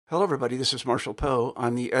Hello, everybody. This is Marshall Poe.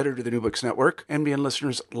 I'm the editor of the New Books Network. NBN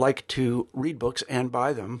listeners like to read books and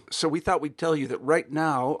buy them. So we thought we'd tell you that right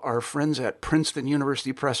now, our friends at Princeton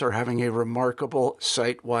University Press are having a remarkable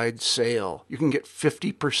site-wide sale. You can get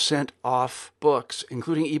 50% off books,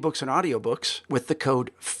 including ebooks and audiobooks, with the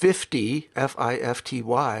code 50,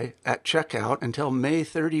 F-I-F-T-Y, at checkout until May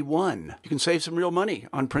 31. You can save some real money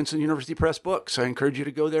on Princeton University Press books. I encourage you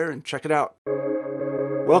to go there and check it out.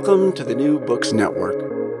 Welcome to the New Books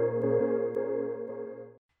Network.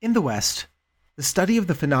 In the West, the study of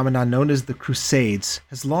the phenomenon known as the Crusades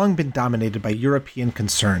has long been dominated by European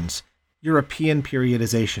concerns, European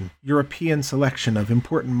periodization, European selection of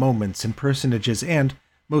important moments and personages, and,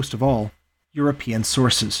 most of all, European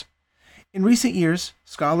sources. In recent years,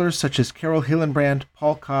 scholars such as Carol Hillenbrand,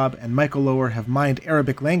 Paul Cobb, and Michael Lower have mined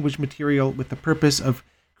Arabic language material with the purpose of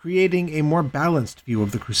creating a more balanced view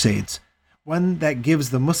of the Crusades, one that gives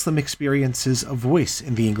the Muslim experiences a voice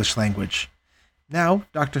in the English language. Now,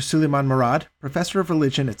 Dr. Suleiman Murad, professor of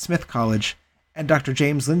religion at Smith College, and Dr.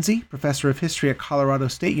 James Lindsay, professor of history at Colorado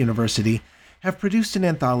State University, have produced an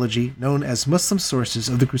anthology known as Muslim Sources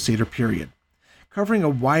of the Crusader Period. Covering a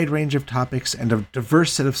wide range of topics and a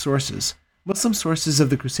diverse set of sources, Muslim Sources of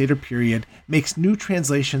the Crusader Period makes new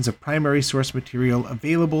translations of primary source material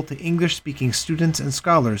available to English-speaking students and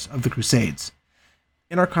scholars of the Crusades.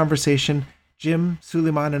 In our conversation, Jim,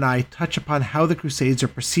 Suleiman, and I touch upon how the Crusades are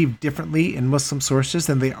perceived differently in Muslim sources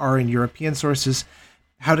than they are in European sources,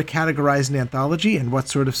 how to categorize an anthology and what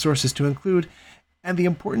sort of sources to include, and the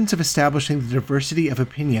importance of establishing the diversity of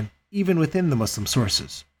opinion, even within the Muslim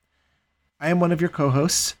sources. I am one of your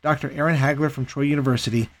co-hosts, Dr. Aaron Hagler from Troy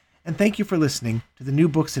University, and thank you for listening to the New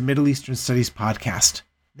Books in Middle Eastern Studies podcast.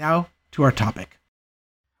 Now, to our topic.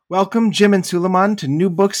 Welcome, Jim and Suleiman, to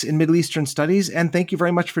New Books in Middle Eastern Studies, and thank you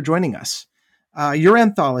very much for joining us. Your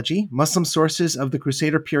anthology, Muslim Sources of the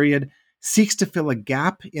Crusader Period, seeks to fill a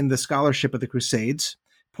gap in the scholarship of the Crusades,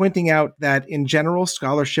 pointing out that in general,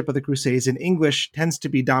 scholarship of the Crusades in English tends to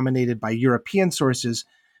be dominated by European sources.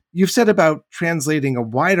 You've set about translating a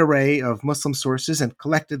wide array of Muslim sources and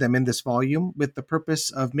collected them in this volume with the purpose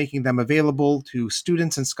of making them available to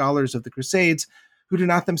students and scholars of the Crusades who do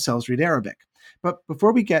not themselves read Arabic. But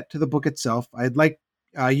before we get to the book itself, I'd like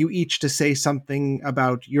you each to say something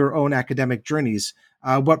about your own academic journeys.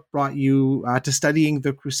 What brought you to studying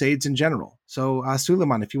the Crusades in general? So,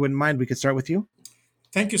 Suleiman, if you wouldn't mind, we could start with you.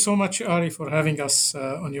 Thank you so much, Ari, for having us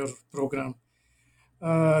on your program.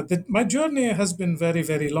 My journey has been very,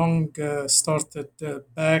 very long. Started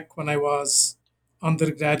back when I was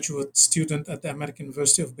undergraduate student at the American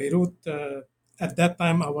University of Beirut. At that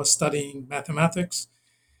time, I was studying mathematics,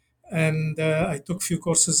 and I took a few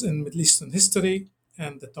courses in Middle Eastern history,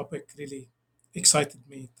 and the topic really excited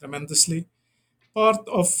me tremendously. Part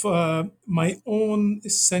of my own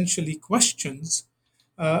essentially questions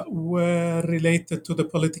were related to the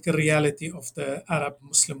political reality of the Arab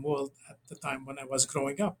Muslim world at the time when I was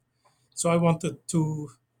growing up. So I wanted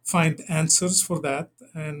to find answers for that.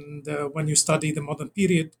 And when you study the modern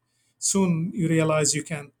period, soon you realize you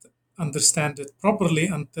can't understand it properly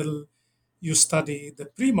until you study the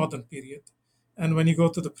pre-modern period. And when you go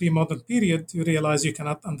to the pre-modern period, you realize you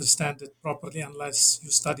cannot understand it properly unless you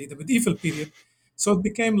study the medieval period. So it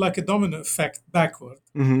became like a domino effect backward.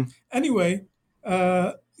 Mm-hmm. Anyway,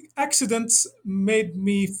 accidents made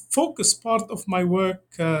me focus part of my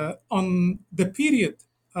work on the period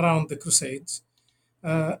around the Crusades.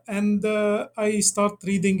 And I start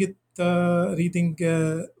reading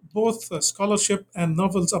both scholarship and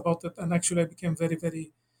novels about it. And actually, I became very,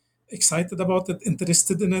 very excited about it,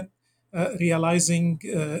 interested in it, realizing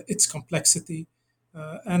its complexity,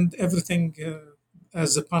 and everything,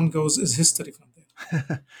 as the pun goes, is history from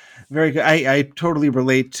there. Very good. I totally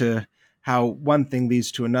relate to how one thing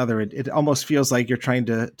leads to another. It almost feels like you're trying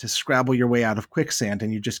to scrabble your way out of quicksand,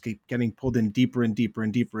 and you just keep getting pulled in deeper and deeper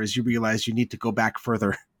and deeper as you realize you need to go back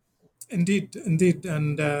further. Indeed.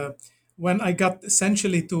 And when I got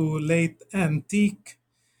essentially to late antique,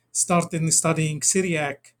 started studying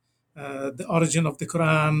Syriac, the origin of the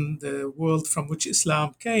Quran, the world from which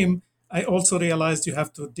Islam came, I also realized you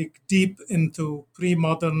have to dig deep into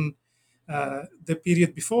pre-modern, the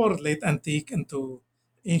period before late antique, into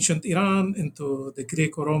ancient Iran, into the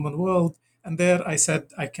Greco-Roman world. And there I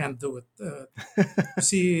said, I can't do it. You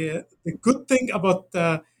see, the good thing about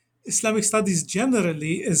Islamic studies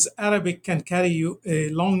generally is Arabic can carry you a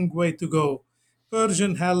long way to go.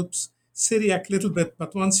 Persian helps, Syriac little bit,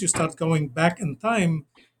 but once you start going back in time,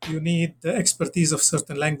 you need the expertise of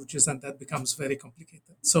certain languages, and that becomes very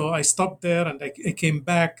complicated. So I stopped there, and I came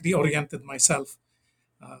back, reoriented myself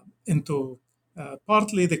into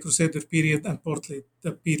partly the Crusader period and partly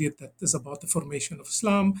the period that is about the formation of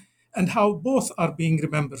Islam, and how both are being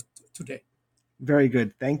remembered today. Very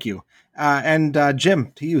good. Thank you. And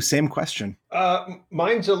Jim, to you, same question.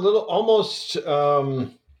 Mine's a little almost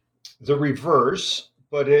the reverse,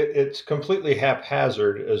 but it's completely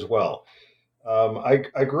haphazard as well.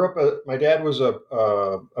 I grew up. My dad was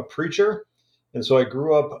a preacher, and so I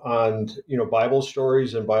grew up on Bible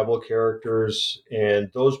stories and Bible characters, and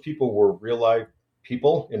those people were real life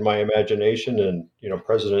people in my imagination. And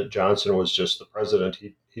President Johnson was just the president.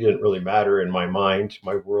 He didn't really matter in my mind,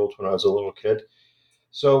 my world when I was a little kid.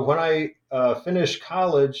 So when I finished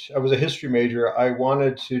college, I was a history major. I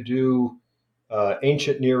wanted to do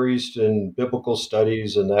ancient Near East and biblical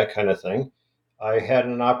studies and that kind of thing. I had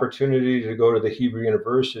an opportunity to go to the Hebrew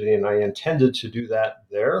University, and I intended to do that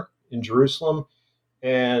there in Jerusalem.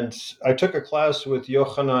 And I took a class with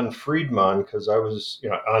Yochanan Friedman because I was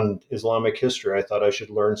on Islamic history. I thought I should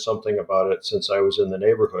learn something about it since I was in the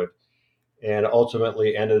neighborhood, and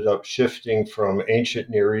ultimately ended up shifting from ancient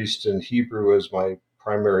Near East and Hebrew as my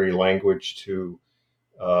primary language to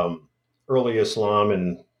early Islam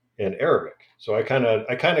and Arabic. So I kind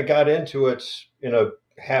of got into it in a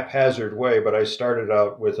haphazard way, but I started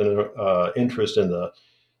out with an interest in the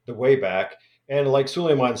way back. And like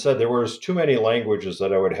Suleiman said, there was too many languages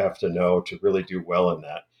that I would have to know to really do well in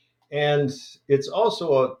that. And it's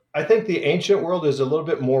also, I think the ancient world is a little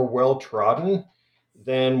bit more well trodden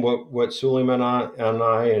than what Suleiman and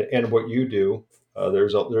I and what you do.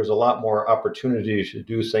 There's a lot more opportunity to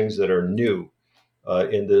do things that are new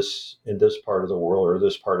in this part of the world or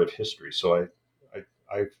this part of history. So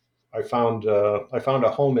I found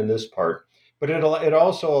a home in this part, but it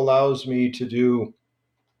also allows me to do,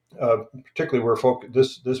 particularly where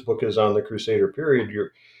this book is on the Crusader period.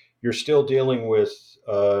 You're still dealing with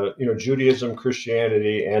Judaism,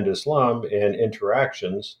 Christianity, and Islam and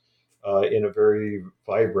interactions in a very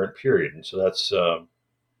vibrant period, and so that's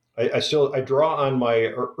I draw on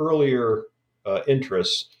my earlier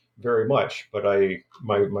interests very much, but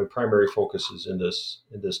my primary focus is in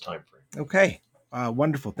this time frame. Okay,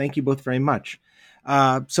 wonderful. Thank you both very much.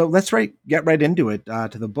 So let's get right into it,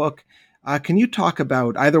 to the book. Can you talk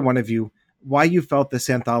about, either one of you, why you felt this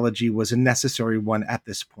anthology was a necessary one at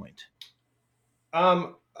this point?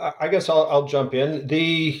 I guess I'll jump in.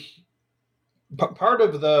 The part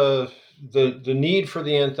of the need for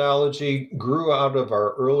the anthology grew out of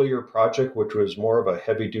our earlier project, which was more of a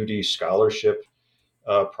heavy-duty scholarship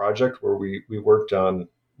project where we worked on,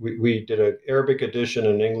 we did an Arabic edition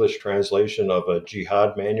and English translation of a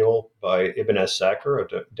jihad manual by Ibn as-Sakr,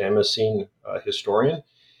 a Damascene historian.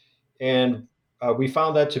 And we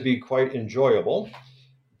found that to be quite enjoyable.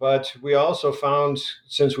 But we also found,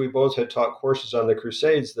 since we both had taught courses on the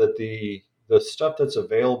Crusades, that the stuff that's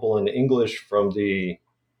available in English from the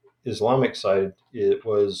Islamic side, it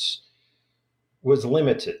was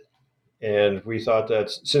limited. And we thought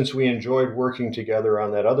that since we enjoyed working together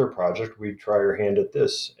on that other project, we'd try our hand at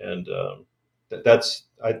this. And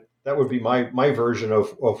that would be my version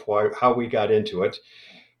of how we got into it.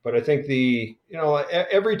 But I think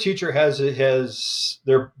every teacher has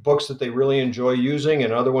their books that they really enjoy using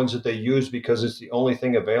and other ones that they use because it's the only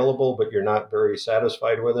thing available, but you're not very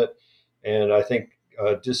satisfied with it. And I think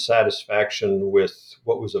dissatisfaction with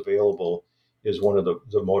what was available is one of the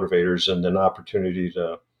motivators, and an opportunity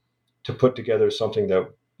to put together something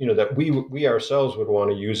that that we ourselves would want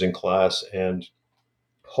to use in class, and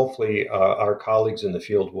hopefully our colleagues in the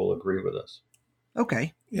field will agree with us.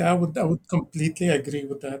 Okay. Yeah, I would completely agree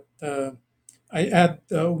with that. I add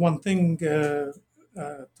one thing to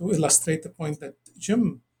illustrate the point that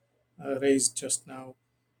Jim raised just now.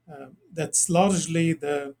 That's largely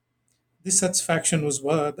the dissatisfaction with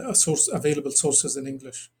the available sources in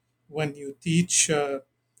English. When you teach,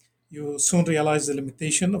 you soon realize the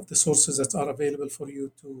limitation of the sources that are available for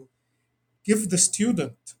you to give the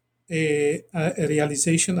student a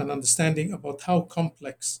realization and understanding about how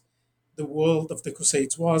complex the world of the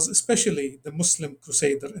Crusades was, especially the Muslim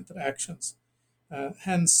Crusader interactions.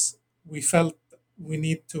 Hence, we felt we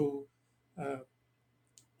need to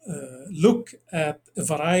look at a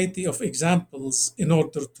variety of examples in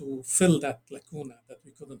order to fill that lacuna that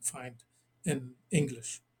we couldn't find in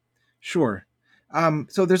English. Sure.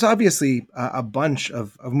 So there's obviously a bunch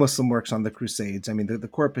of Muslim works on the Crusades. I mean, the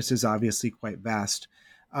corpus is obviously quite vast.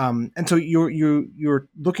 And so you're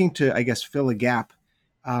looking to, I guess, fill a gap.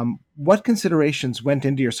 What considerations went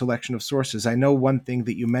into your selection of sources? I know one thing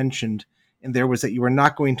that you mentioned in there was that you were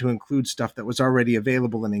not going to include stuff that was already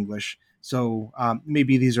available in English. So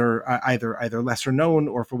maybe these are either lesser known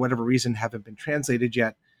or for whatever reason haven't been translated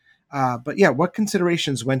yet. But yeah, what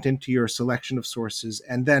considerations went into your selection of sources?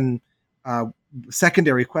 And then,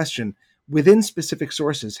 secondary question, within specific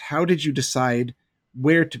sources, how did you decide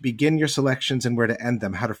where to begin your selections and where to end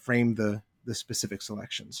them, how to frame the specific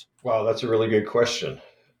selections? Wow, that's a really good question.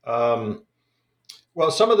 Well,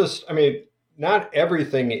 some of this, I mean, not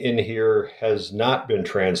everything in here has not been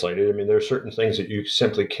translated. I mean, there are certain things that you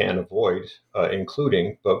simply can't avoid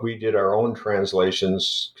including, but we did our own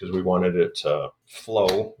translations because we wanted it to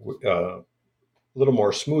flow a little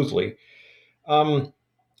more smoothly. Um,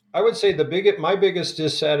 I would say my biggest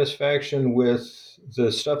dissatisfaction with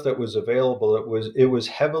the stuff that was available, it was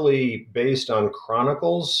heavily based on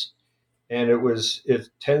chronicles, and it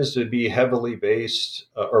tends to be heavily based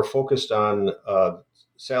or focused on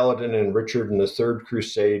Saladin and Richard and the Third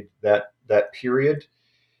Crusade, that period.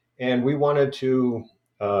 And we wanted to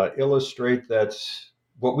illustrate that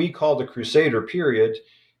what we call the Crusader period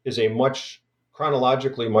is a much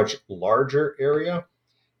chronologically much larger area,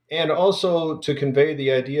 and also to convey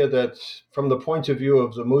the idea that from the point of view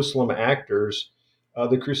of the Muslim actors,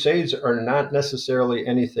 the Crusades are not necessarily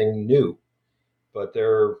anything new, but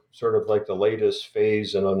they're sort of like the latest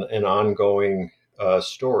phase in an ongoing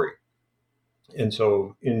story. And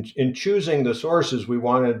so, in choosing the sources, we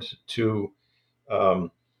wanted to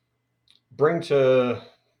um, bring to,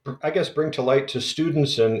 I guess, bring to light to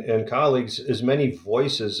students and colleagues as many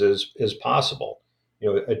voices as possible.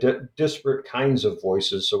 Disparate kinds of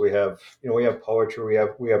voices. So we have poetry,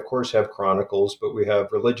 we of course have chronicles, but we have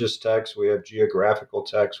religious texts, we have geographical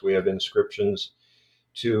texts, we have inscriptions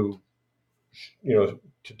to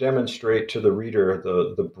to demonstrate to the reader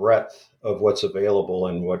the breadth of what's available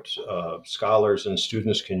and what scholars and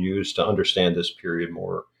students can use to understand this period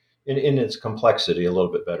more in its complexity a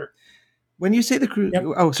little bit better. When you say Yep.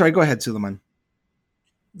 oh, sorry, go ahead, Suleiman.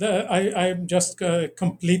 I'm just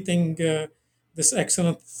completing this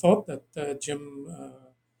excellent thought that Jim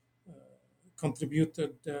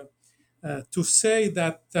contributed to say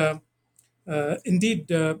that indeed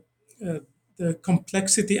the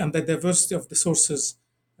complexity and the diversity of the sources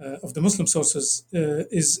of the Muslim sources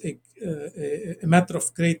is a matter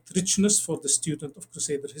of great richness for the student of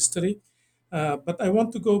Crusader history. But I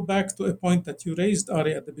want to go back to a point that you raised,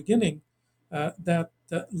 Ari, at the beginning, that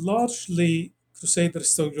largely Crusader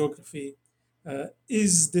historiography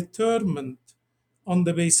is determined on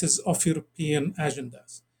the basis of European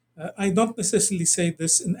agendas. I don't necessarily say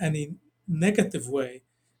this in any negative way,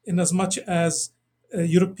 in as much as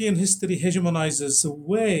European history hegemonizes the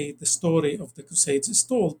way the story of the Crusades is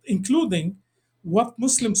told, including what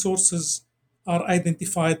Muslim sources are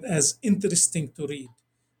identified as interesting to read.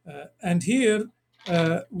 And here,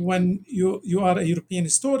 when you are a European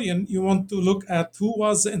historian, you want to look at who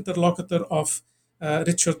was the interlocutor of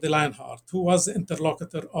Richard the Lionheart, who was the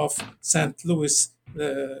interlocutor of St. Louis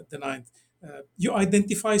the Ninth. You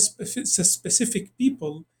identify specific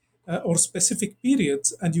people or specific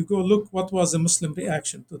periods, and you go look what was the Muslim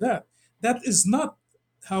reaction to that. That is not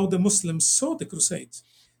how the Muslims saw the Crusades.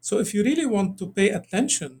 So if you really want to pay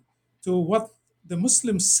attention to what the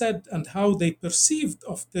Muslims said and how they perceived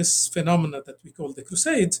of this phenomena that we call the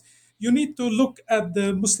Crusades, you need to look at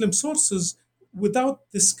the Muslim sources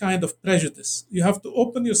without this kind of prejudice. You have to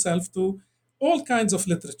open yourself to all kinds of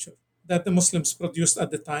literature that the Muslims produced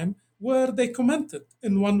at the time, where they commented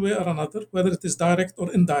in one way or another, whether it is direct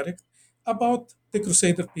or indirect, about the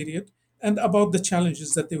Crusader period and about the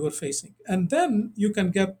challenges that they were facing. And then you can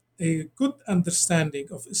get a good understanding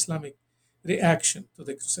of Islamic reaction to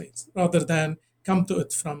the Crusades rather than come to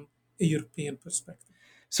it from a European perspective.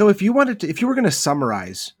 So, if you were going to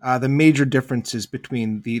summarize the major differences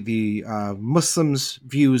between the Muslims'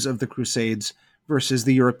 views of the Crusades versus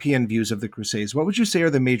the European views of the Crusades, what would you say are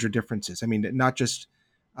the major differences? I mean, not just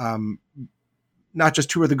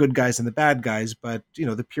who are the good guys and the bad guys, but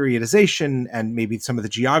the periodization and maybe some of the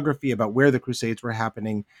geography about where the Crusades were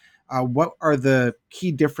happening. What are the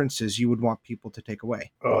key differences you would want people to take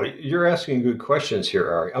away? Oh, you're asking good questions here,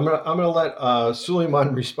 Ari. I'm gonna let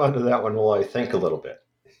Suleiman respond to that one while I think a little bit.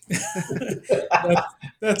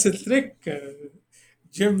 That's a trick,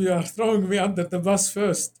 Jim. You are throwing me under the bus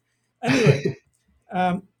first. Anyway,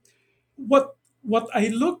 what I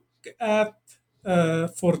look at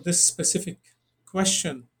for this specific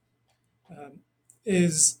question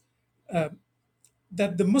is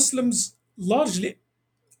that the Muslims, largely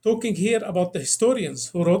talking here about the historians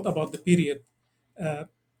who wrote about the period,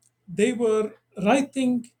 they were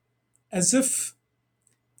writing as if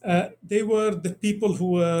they were the people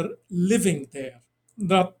who were living there,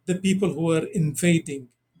 not the people who were invading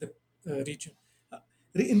the region.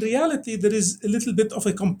 In reality, there is a little bit of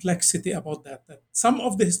a complexity about that. That some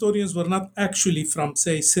of the historians were not actually from,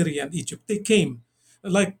 say, Syria and Egypt. They came,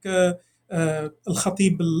 like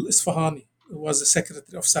Al-Khatib al-Isfahani, who was the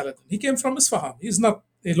secretary of Saladin. He came from Isfahan. He's not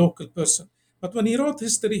a local person. But when he wrote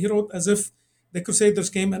history, he wrote as if the Crusaders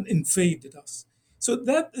came and invaded us. So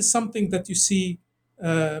that is something that you see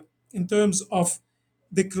in terms of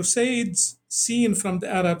the Crusades seen from the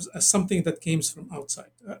Arabs as something that came from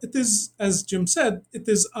outside. It is, as Jim said, it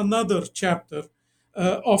is another chapter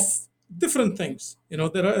of different things. You know,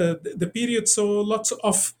 the period saw lots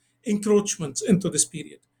of encroachments into this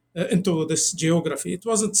period, into this geography. It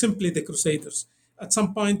wasn't simply the Crusaders. At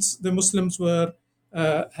some points, the Muslims were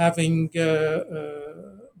having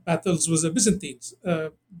battles with the Byzantines.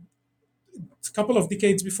 A couple of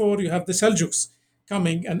decades before, you have the Seljuks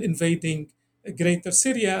coming and invading greater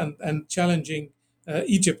Syria and challenging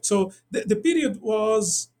Egypt. So the period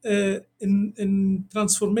was in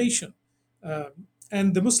transformation.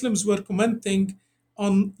 And the Muslims were commenting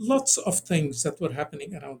on lots of things that were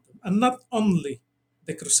happening around them, and not only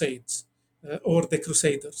the Crusades or the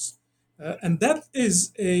Crusaders. And that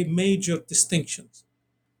is a major distinction.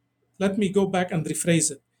 Let me go back and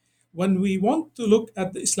rephrase it. When we want to look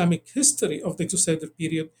at the Islamic history of the Crusader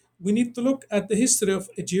period, we need to look at the history of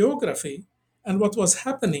a geography and what was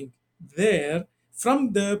happening there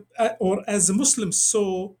from the, or as the Muslims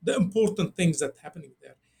saw the important things that happening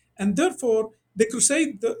there. And therefore, the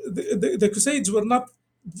Crusades were not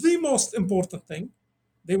the most important thing.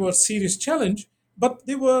 They were a serious challenge, but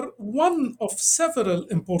they were one of several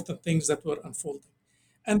important things that were unfolding.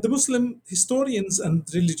 And the Muslim historians and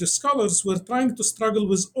religious scholars were trying to struggle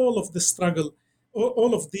with all of the struggle,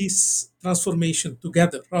 all of these transformation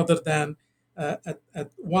together, rather than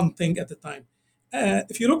at one thing at a time.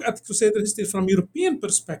 If you look at Crusader history from European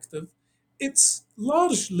perspective, it's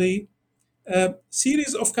largely a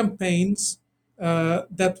series of campaigns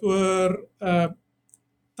that were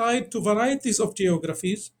tied to varieties of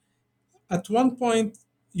geographies. At one point,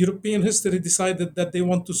 European history decided that they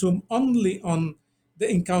want to zoom only on the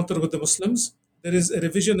encounter with the Muslims. There is a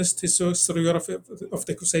revisionist historiography of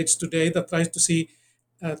the Crusades today that tries to see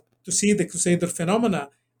the Crusader phenomena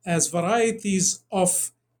as varieties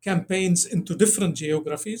of campaigns into different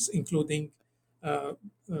geographies, including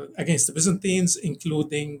against the Byzantines,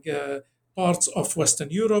 including parts of Western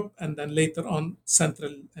Europe, and then later on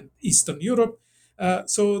Central and Eastern Europe.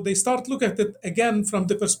 So they start looking at it again from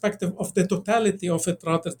the perspective of the totality of it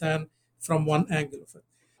rather than from one angle of it.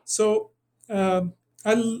 So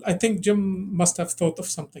I think Jim must have thought of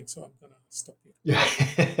something, so I'm going to stop here.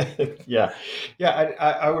 Yeah,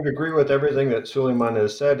 I would agree with everything that Suleiman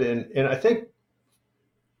has said, and I think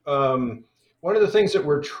one of the things that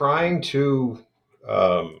we're trying to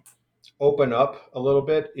open up a little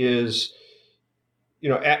bit is,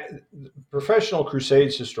 professional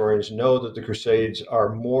Crusades historians know that the Crusades are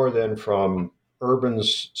more than from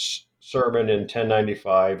Urban's sermon in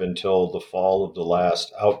 1095 until the fall of the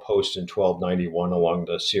last outpost in 1291 along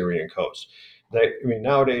the Syrian coast.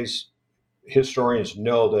 Nowadays, historians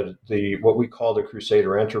know that what we call the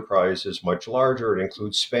Crusader enterprise is much larger. It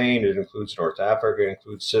includes Spain, it includes North Africa, it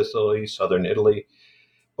includes Sicily, southern Italy,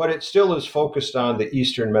 but it still is focused on the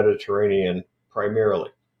Eastern Mediterranean primarily.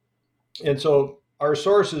 And so our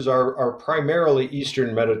sources are primarily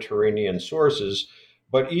Eastern Mediterranean sources,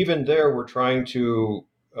 but even there, we're trying to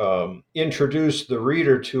introduce the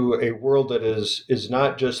reader to a world that is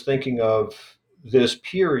not just thinking of this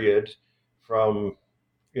period from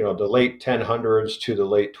the late 1000s to the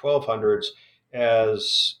late 1200s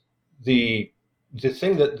as the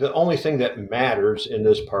only thing that matters in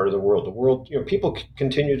this part of the world. The world, people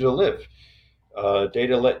continue to live.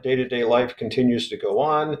 Day-to-day life continues to go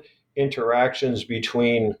on. Interactions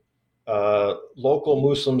between local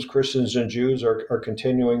Muslims, Christians, and Jews are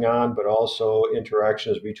continuing on, but also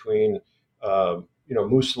interactions between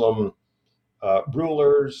Muslim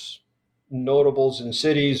rulers, notables in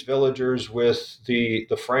cities, villagers, with the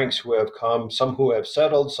Franks who have come, some who have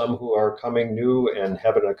settled, some who are coming new and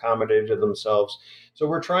haven't accommodated themselves. So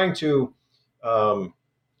we're trying to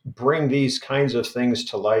bring these kinds of things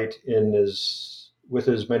to light with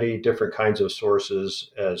as many different kinds of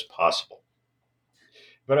sources as possible.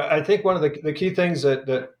 But I think one of the key things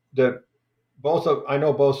that I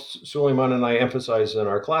know both Suleiman and I emphasize in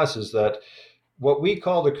our class is that what we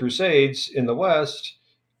call the Crusades in the West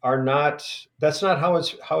that's not how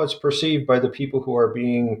it's perceived by the people who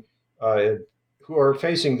are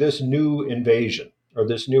facing this new invasion or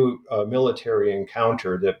this new military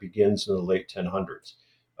encounter that begins in the late 1000s.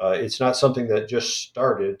 It's not something that just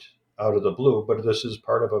started out of the blue, but this is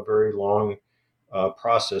part of a very long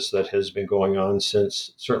process that has been going on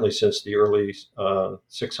certainly since the early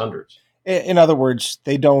 600s. In other words,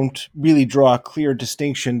 they don't really draw a clear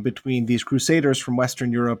distinction between these crusaders from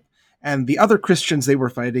Western Europe and the other Christians they were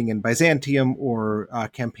fighting in Byzantium or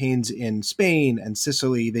campaigns in Spain and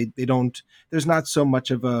Sicily. They don't. There's not so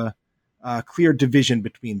much of a clear division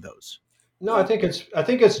between those. No, I think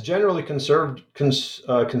it's generally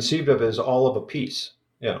conceived of as all of a piece.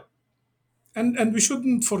 Yeah. And we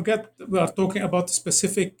shouldn't forget we are talking about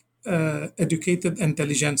specific educated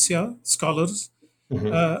intelligentsia scholars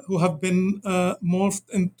who have been morphed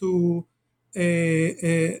into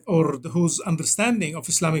or whose understanding of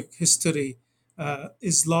Islamic history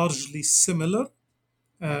is largely similar,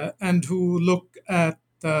 and who look at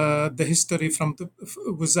the history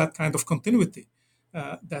with that kind of continuity.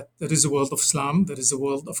 That there is a world of Islam, there is a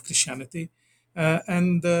world of Christianity,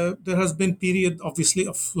 and there has been period, obviously,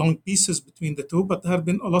 of long peaces between the two, but there have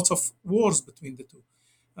been lots of wars between the two.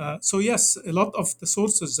 So yes, a lot of the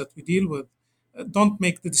sources that we deal with don't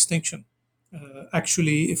make the distinction.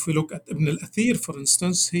 Actually, if we look at Ibn al-Athir, for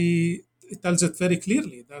instance, he tells it very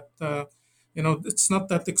clearly that it's not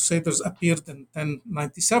that the Crusaders appeared in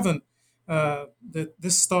 1097. That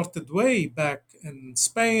this started way back in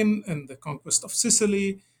Spain and the conquest of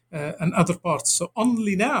Sicily and other parts. So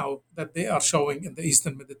only now that they are showing in the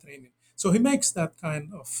Eastern Mediterranean. So he makes that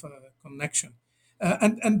kind of connection.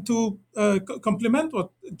 And to complement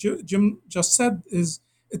what Jim just said is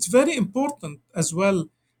it's very important as well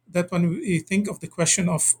that when we think of the question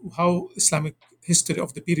of how Islamic history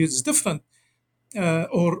of the period is different,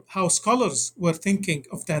 or how scholars were thinking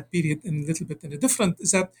of that period in a little bit in a different,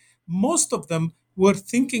 is that most of them were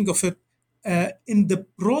thinking of it in the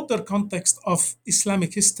broader context of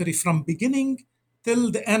Islamic history from beginning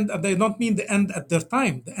till the end. And I don't mean the end at their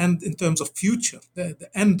time, the end in terms of future, the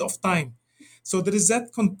end of time. So there is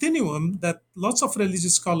that continuum that lots of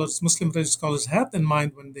religious scholars, Muslim religious scholars, had in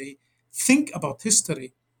mind when they think about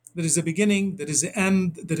history. There is a beginning, there is an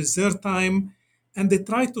end, there is their time, and they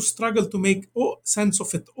try to struggle to make sense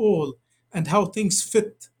of it all and how things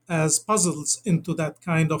fit as puzzles into that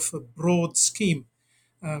kind of a broad scheme.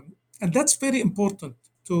 And that's very important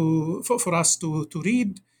for us to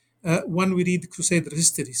read when we read Crusader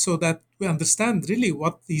history, so that we understand really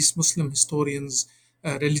what these Muslim historians,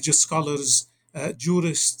 religious scholars,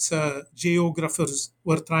 jurists, geographers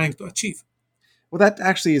were trying to achieve. Well, that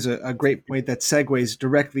actually is a great point that segues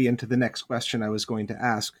directly into the next question I was going to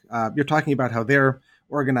ask. You're talking about how they're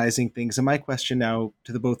organizing things, and my question now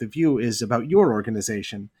to the both of you is about your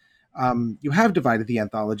organization. You have divided the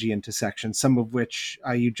anthology into sections, some of which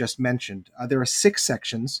you just mentioned. There are 6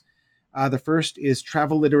 sections. The first is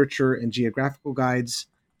travel literature and geographical guides.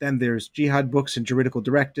 Then there's jihad books and juridical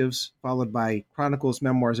directives, followed by chronicles,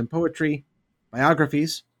 memoirs, and poetry,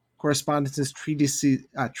 biographies, correspondences,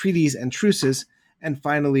 treaties, and truces, and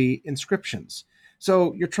finally inscriptions.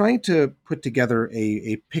 So you're trying to put together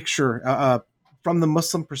a picture from the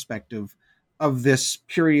Muslim perspective of this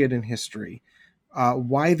period in history.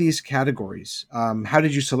 Why these categories? How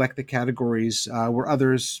did you select the categories? Were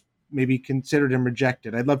others maybe considered and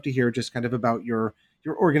rejected? I'd love to hear just kind of about your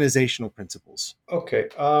organizational principles. Okay.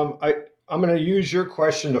 I'm going to use your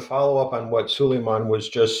question to follow up on what Suleiman was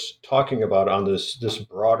just talking about on this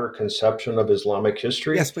broader conception of Islamic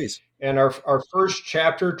history. Yes, please. And our first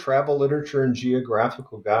chapter, Travel Literature and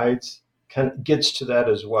Geographical Guides, gets to that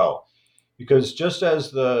as well. Because just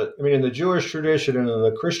as in the Jewish tradition and in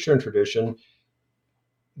the Christian tradition,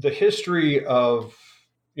 the history of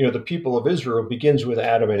the people of Israel begins with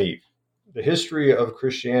Adam and Eve. The history of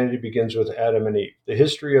Christianity begins with Adam and Eve. The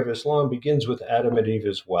history of Islam begins with Adam and Eve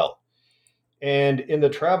as well. And in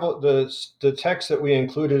the text that we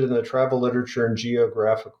included in the Travel Literature and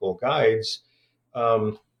Geographical Guides,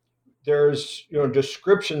 there's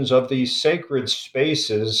descriptions of these sacred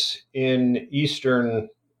spaces in the Eastern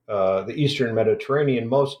Mediterranean,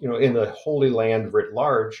 most in the Holy Land writ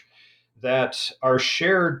large, that are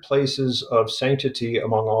shared places of sanctity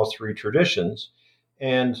among all 3 traditions.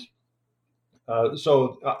 And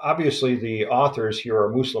so obviously the authors here are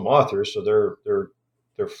Muslim authors, so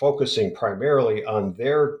they're focusing primarily on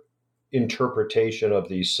their interpretation of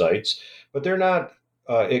these sites, but they're not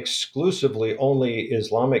exclusively only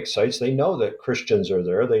Islamic sites. They know that Christians are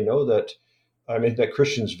there. They know that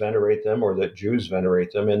Christians venerate them or that Jews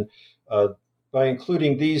venerate them. And by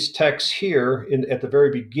including these texts here at the very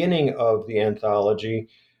beginning of the anthology,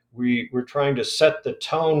 we're trying to set the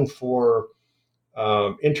tone for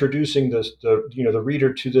introducing the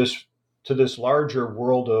reader to this larger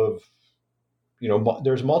world of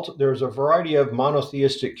there's a variety of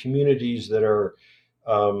monotheistic communities that are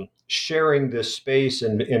sharing this space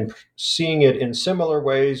and seeing it in similar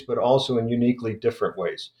ways, but also in uniquely different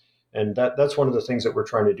ways. And that's one of the things that we're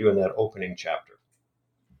trying to do in that opening chapter.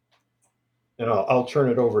 And I'll turn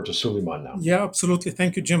it over to Suleiman now. Yeah, absolutely.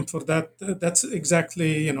 Thank you, Jim, for that. That's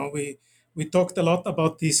exactly, we talked a lot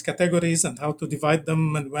about these categories and how to divide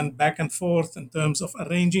them, and went back and forth in terms of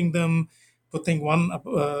arranging them, putting one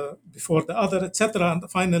before the other, etc. And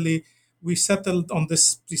finally, we settled on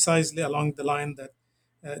this precisely along the line that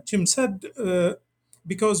Jim said,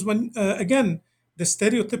 because again, the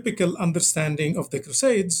stereotypical understanding of the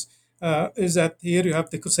Crusades is that here you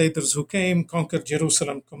have the Crusaders who came, conquered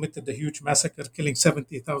Jerusalem, committed a huge massacre, killing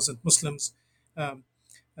 70,000 Muslims,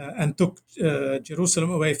 and took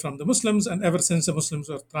Jerusalem away from the Muslims. And ever since, the Muslims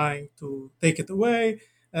were trying to take it away.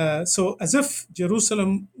 So as if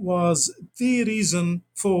Jerusalem was the reason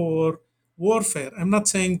for warfare. I'm not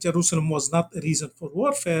saying Jerusalem was not a reason for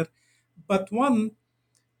warfare, but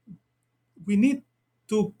we need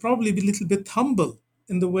to probably be a little bit humble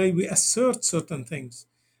in the way we assert certain things.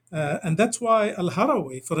 And that's why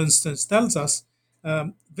Al-Harawi, for instance, tells us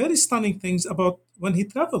very stunning things about when he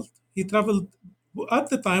traveled. He traveled at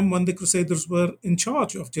the time when the Crusaders were in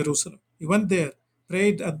charge of Jerusalem. He went there,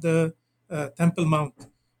 prayed at the Temple Mount,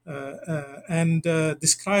 and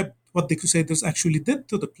described what the Crusaders actually did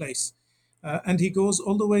to the place. And he goes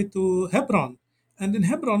all the way to Hebron. And in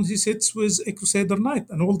Hebron, he sits with a Crusader knight,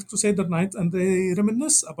 an old Crusader knight, and they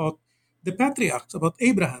reminisce about the patriarchs, about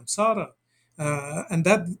Abraham, Sarah. And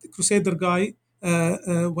that Crusader guy,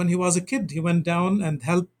 when he was a kid, he went down and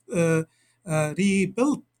helped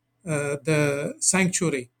rebuild the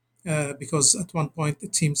sanctuary because at one point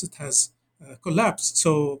it seems it has collapsed.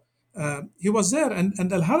 So he was there,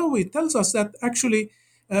 and Al-Harawi tells us that actually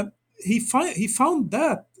he found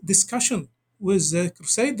that discussion with the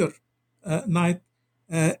Crusader knight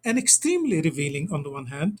and extremely revealing on the one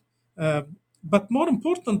hand. But more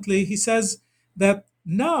importantly, he says that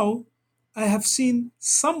now I have seen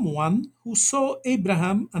someone who saw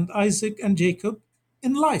Abraham and Isaac and Jacob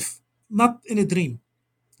in life, not in a dream.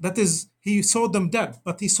 That is, he saw them dead,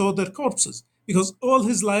 but he saw their corpses. Because all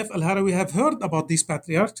his life, Al-Harawi have heard about these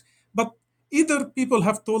patriarchs, but either people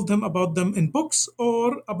have told him about them in books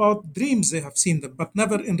or about dreams they have seen them, but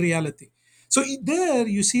never in reality. So there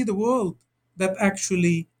you see the world that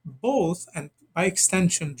actually both, and by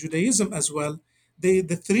extension Judaism as well, the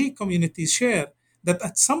three communities share, that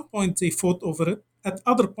at some point they fought over it, at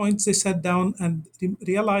other points they sat down and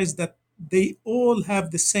realized that they all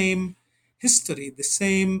have the same history, the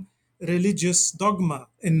same religious dogma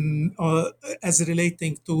as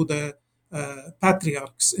relating to the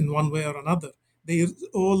patriarchs in one way or another. They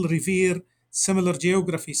all revere similar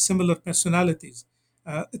geography, similar personalities.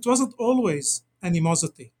 It wasn't always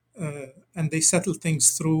animosity, and they settle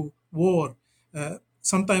things through war.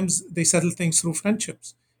 Sometimes they settle things through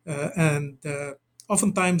friendships, and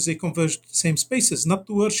oftentimes they converge to the same spaces, not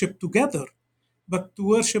to worship together, but to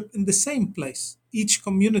worship in the same place. Each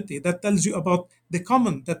community, that tells you about the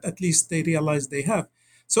common that at least they realize they have.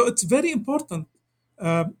 So it's very important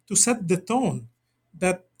to set the tone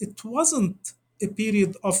that it wasn't a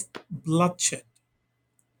period of bloodshed.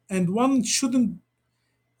 And one shouldn't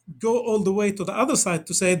go all the way to the other side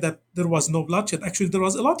to say that there was no bloodshed. Actually, there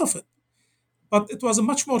was a lot of it. But it was a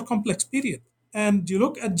much more complex period. And you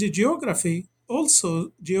look at the geography,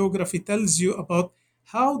 also geography tells you about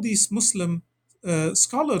how these Muslim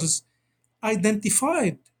scholars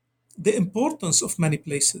identified the importance of many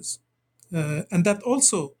places. And that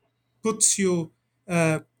also puts you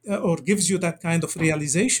or gives you that kind of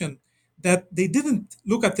realization that they didn't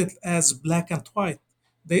look at it as black and white.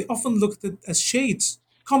 They often looked at it as shades,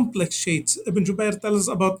 complex shades. Ibn Jubayr tells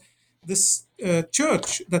us about this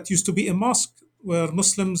church that used to be a mosque where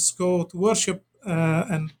Muslims go to worship,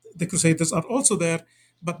 and the Crusaders are also there,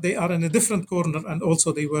 but they are in a different corner and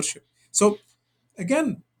also they worship. So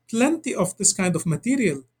again, plenty of this kind of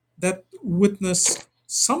material that witness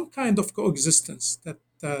some kind of coexistence that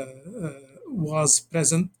was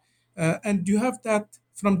present. And you have that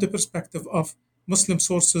from the perspective of Muslim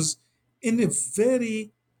sources in a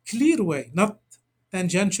very clear way, not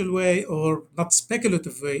tangential way or not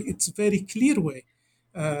speculative way. It's a very clear way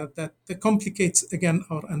that complicates, again,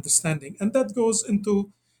 our understanding. And that goes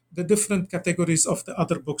into the different categories of the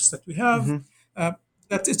other books that we have,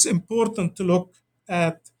 that it's important to look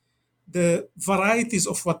at the varieties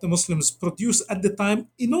of what the Muslims produce at the time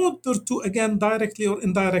in order to, again, directly or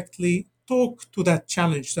indirectly talk to that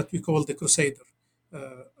challenge that we call the Crusader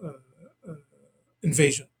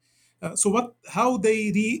invasion. How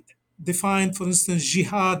they redefine, for instance,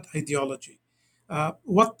 jihad ideology,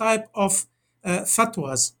 what type of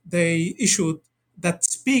fatwas they issued that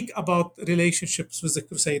speak about relationships with the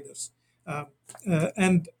Crusaders.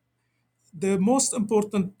 And the most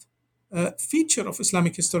important feature of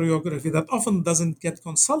Islamic historiography that often doesn't get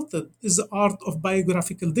consulted is the art of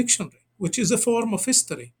biographical dictionary, which is a form of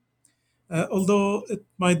history. Although it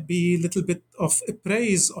might be a little bit of a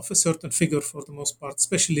praise of a certain figure for the most part,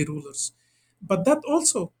 especially rulers. But that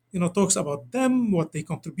also, talks about them, what they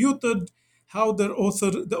contributed, how the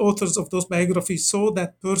authors of those biographies saw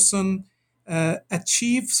that person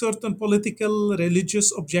achieve certain political,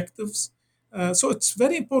 religious objectives. So it's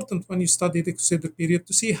very important when you study the Crusader period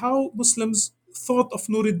to see how Muslims thought of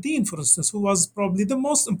Nuruddin, for instance, who was probably the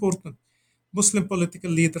most important Muslim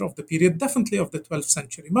political leader of the period, definitely of the 12th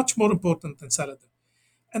century, much more important than Saladin.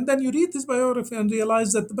 And then you read his biography and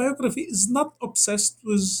realize that the biography is not obsessed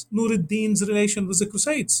with Nuruddin's relation with the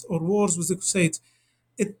Crusades or wars with the Crusades.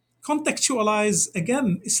 It contextualizes,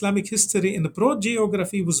 again, Islamic history in a broad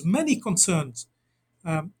geography with many concerns.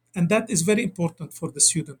 And that is very important for the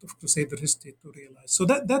student of Crusader history to realize. So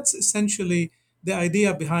that's essentially the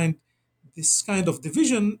idea behind this kind of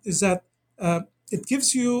division, is that it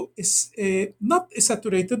gives you not a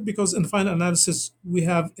saturated, because in final analysis we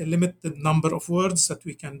have a limited number of words that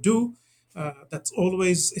we can do. That's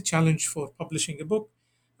always a challenge for publishing a book.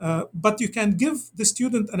 But you can give the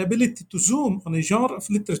student an ability to zoom on a genre of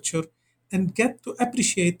literature and get to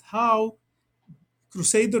appreciate how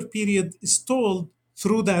Crusader period is told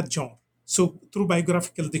through that genre. So through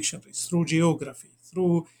biographical dictionaries, through geography,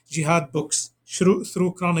 through jihad books,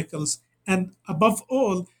 through chronicles, and above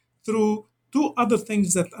all, through two other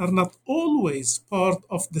things that are not always part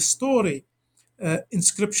of the story.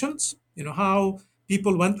 Inscriptions, how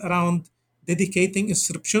people went around dedicating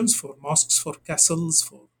inscriptions for mosques, for castles,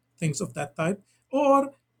 for things of that type,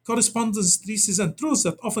 or correspondence, treatises, and truths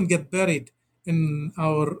that often get buried in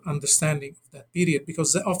our understanding of that period,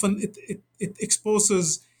 because often it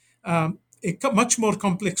exposes much more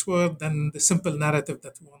complex world than the simple narrative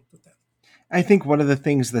that we want to tell. I think one of the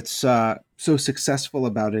things that's so successful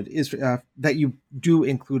about it is that you do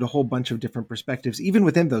include a whole bunch of different perspectives, even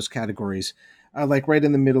within those categories. Like right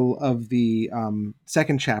in the middle of the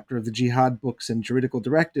second chapter of the Jihad books and juridical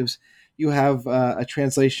directives, you have a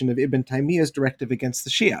translation of Ibn Taymiyyah's directive against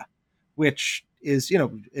the Shia, which is,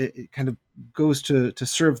 it kind of goes to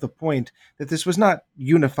serve the point that this was not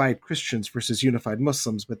unified Christians versus unified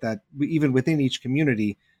Muslims, but that even within each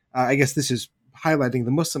community, I guess this is highlighting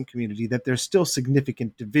the Muslim community, that there's still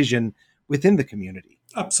significant division within the community.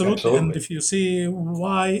 Absolutely. And if you see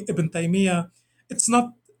why Ibn Taymiyyah, it's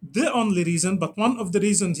not the only reason, but one of the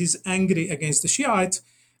reasons he's angry against the Shiites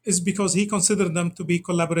is because he considered them to be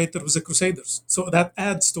collaborators with the Crusaders. So that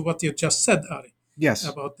adds to what you just said, Ari. Yes.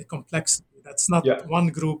 About the complexity. That's not one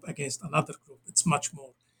group against another group. It's much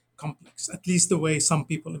more complex, at least the way some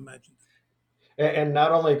people imagine it. And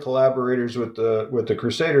not only collaborators with the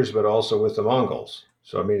Crusaders, but also with the Mongols.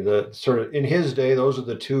 So I mean, the sort of in his day, those are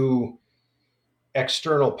the two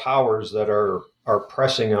external powers that are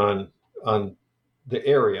pressing on the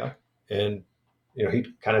area, and he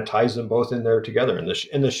kind of ties them both in there together. And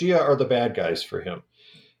the Shia are the bad guys for him.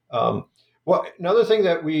 Well, another thing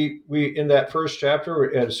that we in that first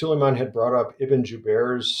chapter, Suleiman had brought up Ibn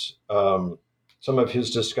Jubair's some of his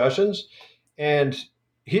discussions, and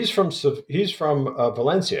he's from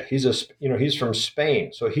Valencia. He's from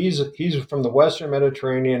Spain, so he's from the Western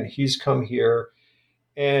Mediterranean. He's come here,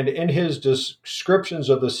 and in his descriptions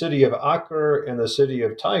of the city of Acre and the city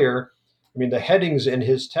of Tyre, I mean, the headings in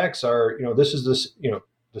his texts are, this is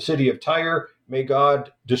the city of Tyre, may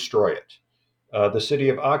God destroy it. The city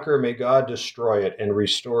of Acre, may God destroy it and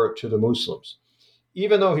restore it to the Muslims.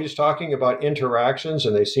 Even though he's talking about interactions,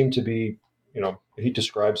 and they seem to be, he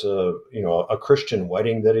describes a Christian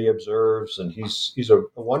wedding that he observes, and he's a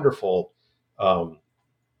wonderful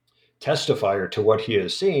testifier to what he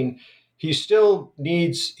has seen. He still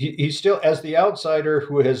needs, he still, as the outsider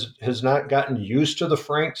who has not gotten used to the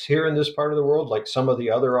Franks here in this part of the world, like some of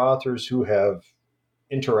the other authors who have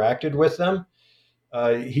interacted with them,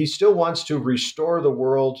 he still wants to restore the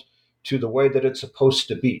world to the way that it's supposed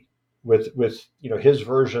to be, with his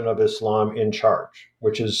version of Islam in charge,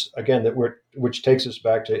 which is, again, which takes us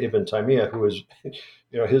back to Ibn Taymiyyah, who is,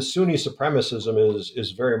 his Sunni supremacism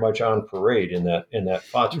is very much on parade in that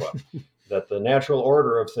fatwa. That the natural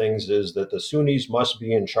order of things is that the Sunnis must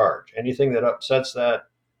be in charge. Anything that upsets that,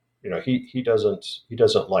 he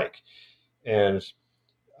doesn't like. And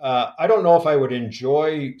I don't know if I would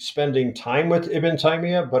enjoy spending time with Ibn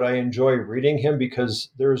Taymiyyah, but I enjoy reading him because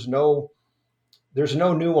there's no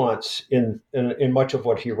nuance in much of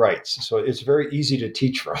what he writes. So it's very easy to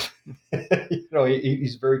teach from.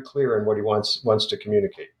 He's very clear in what he wants to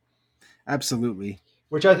communicate. Absolutely.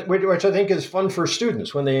 which I think is fun for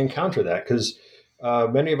students when they encounter that, because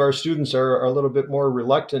many of our students are a little bit more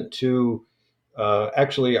reluctant to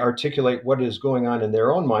actually articulate what is going on in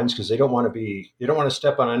their own minds, because they don't want to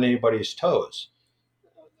step on anybody's toes.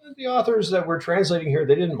 The authors that we're translating here,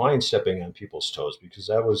 they didn't mind stepping on people's toes, because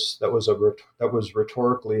that was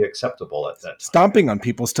rhetorically acceptable at that time. Stomping on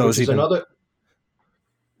people's toes, which is even. another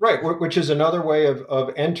right, which is another way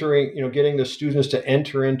of entering, getting the students to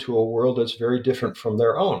enter into a world that's very different from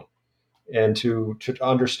their own, and to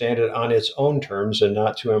understand it on its own terms, and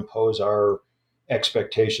not to impose our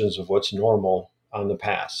expectations of what's normal on the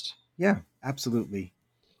past. Yeah, absolutely.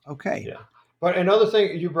 Okay. Yeah. But another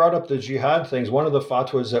thing, you brought up the jihad things. One of the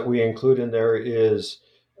fatwas that we include in there is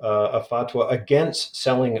a fatwa against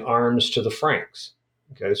selling arms to the Franks.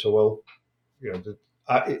 Okay, so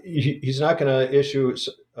he's not going to issue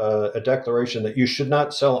a declaration that you should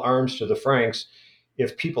not sell arms to the Franks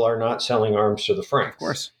if people are not selling arms to the Franks. Of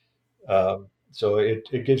course. So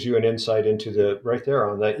it gives you an insight into right there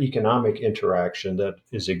on that economic interaction that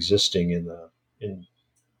is existing in the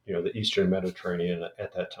Eastern Mediterranean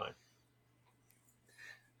at that time.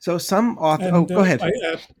 So some authors. Go ahead.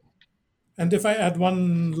 And if I add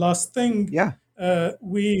one last thing, yeah,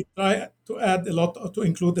 we try to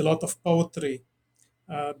include a lot of poetry,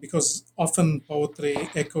 because often poetry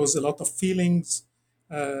echoes a lot of feelings,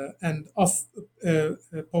 and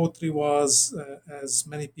poetry was, as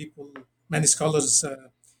many scholars,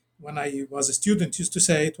 when I was a student, used to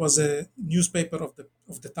say, it was a newspaper of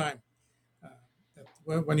the time. That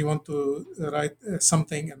when you want to write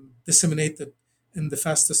something and disseminate it in the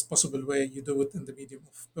fastest possible way, you do it in the medium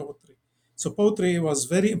of poetry. So poetry was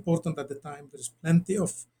very important at the time. There's plenty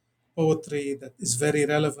of poetry that is very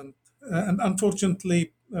relevant. And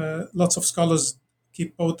unfortunately, lots of scholars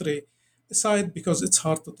keep poetry aside because it's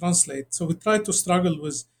hard to translate. So we try to struggle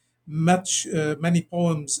with many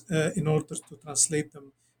poems in order to translate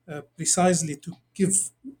them, precisely to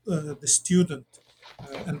give the student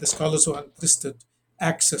and the scholars who are interested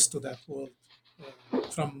access to that world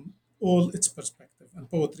from all its perspective. And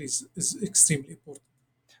poetry is extremely important.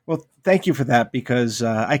 Well, thank you for that, because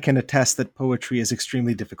I can attest that poetry is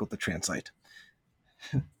extremely difficult to translate.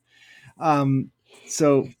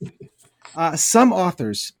 Some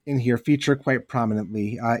authors in here feature quite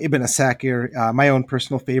prominently. Ibn Asakir, my own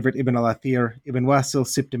personal favorite, Ibn al-Athir, Ibn Wasil,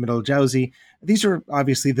 Sibtim al-Jawzi. These are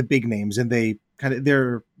obviously the big names, and they kind of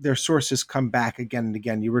their sources come back again and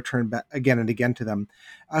again. You return back again and again to them.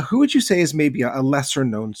 Who would you say is maybe a lesser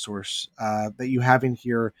known source that you have in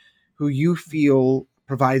here, who you feel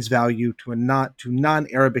provides value to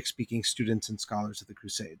non-Arabic speaking students and scholars of the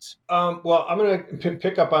Crusades? Well, I'm going to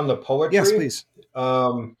pick up on the poetry. Yes, please.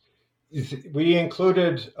 We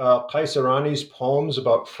included Qaisarani's poems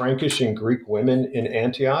about Frankish and Greek women in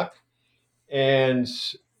Antioch, and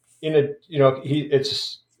it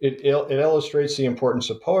illustrates the importance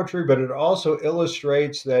of poetry, but it also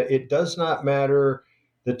illustrates that it does not matter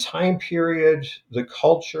the time period, the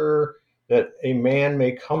culture that a man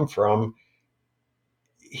may come from.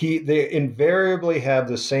 They invariably have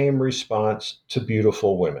the same response to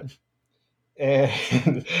beautiful women. And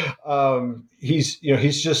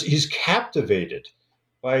he's captivated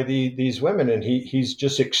by these women, and he's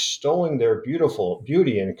just extolling their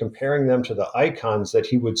beauty and comparing them to the icons that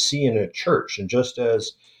he would see in a church. And just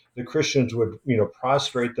as the Christians would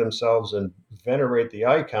prostrate themselves and venerate the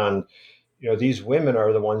icon, these women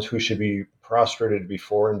are the ones who should be prostrated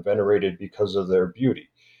before and venerated because of their beauty.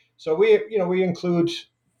 So we include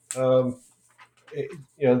those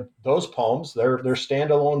poems. They're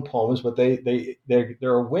standalone poems, but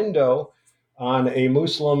they're a window on a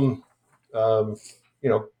Muslim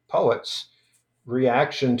poet's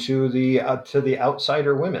reaction to the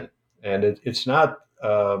outsider women. And it's not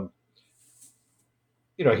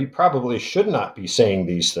he probably should not be saying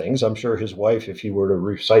these things. I'm sure his wife, if he were to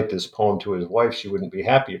recite this poem to his wife, she wouldn't be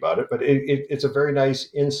happy about it. But it's a very nice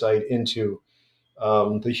insight into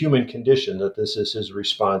the human condition, that this is his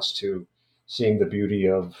response to seeing the beauty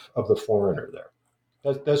of the foreigner there.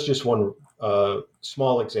 That's just one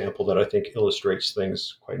small example that I think illustrates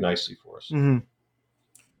things quite nicely for us. Mm-hmm.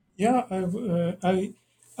 Yeah,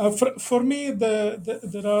 for me, there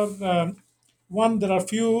are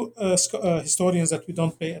few historians that we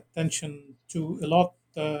don't pay attention to a lot.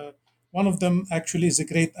 One of them actually is the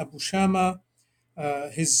great Abu Shama.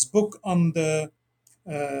 His book on the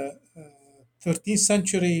 13th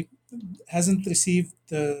century hasn't received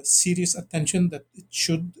the serious attention that it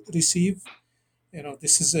should receive.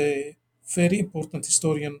 This is a very important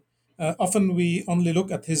historian. Often we only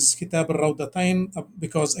look at his Kitab al-Rawdatain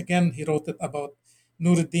because, again, he wrote it about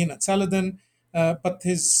Nuruddin and Saladin. but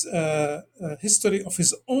his history of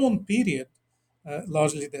his own period,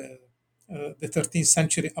 largely the 13th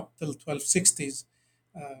century up till 1260s,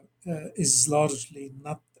 is largely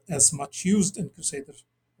not as much used in Crusader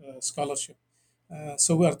scholarship.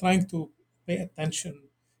 So we are trying to pay attention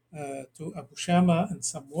to Abu Shama in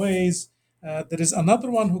some ways. There is another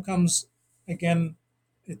one who comes again,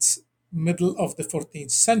 it's middle of the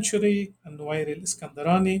 14th century, and Nuwairi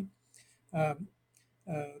al-Iskandarani. Um,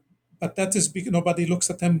 uh, but that is nobody looks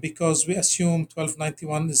at him because we assume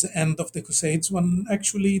 1291 is the end of the Crusades, when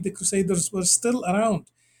actually the Crusaders were still around.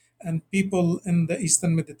 And people in the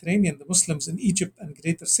Eastern Mediterranean, the Muslims in Egypt and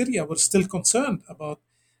Greater Syria, were still concerned about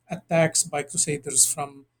attacks by Crusaders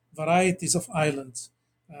from varieties of islands.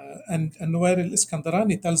 And Nuwair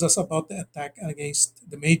al-Iskandarani tells us about the attack against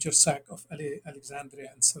the major sack of Alexandria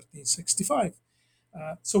in 1365.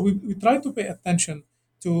 So we try to pay attention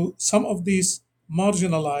to some of these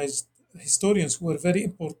marginalized historians who are very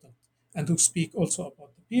important and who speak also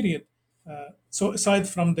about the period. So aside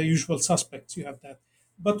from the usual suspects, you have that.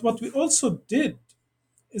 But what we also did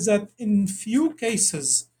is that in few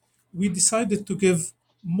cases, we decided to give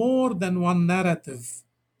more than one narrative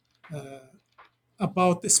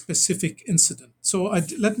about a specific incident. So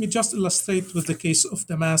let me just illustrate with the case of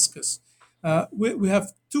Damascus. We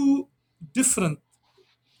have two different,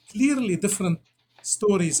 clearly different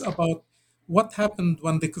stories about what happened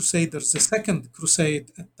when the Crusaders, the Second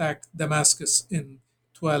Crusade, attacked Damascus in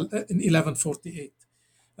 1148.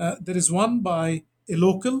 There is one by a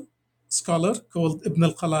local scholar called Ibn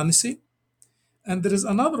al-Qalanisi, and there is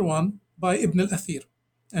another one by Ibn al-Athir.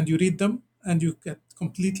 And you read them and you get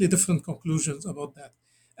completely different conclusions about that.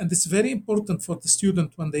 And it's very important for the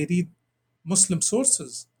student when they read Muslim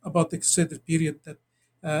sources about the Crusader period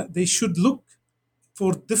that they should look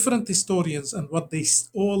for different historians and what they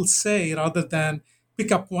all say rather than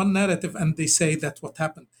pick up one narrative and they say that's what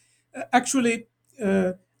happened. Actually,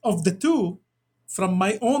 of the two, from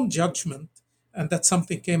my own judgment, and that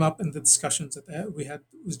something came up in the discussions that we had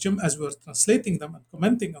with Jim as we were translating them and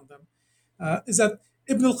commenting on them, is that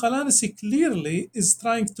Ibn al-Qalanisi clearly is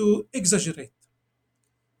trying to exaggerate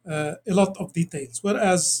a lot of details,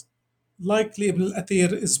 whereas likely Ibn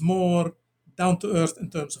al-Athir is more down to earth in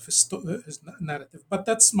terms of his narrative. But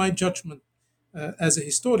that's my judgment as a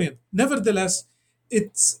historian. Nevertheless,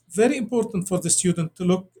 it's very important for the student to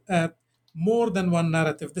look at more than one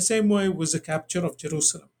narrative. The same way with the capture of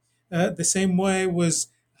Jerusalem. The same way with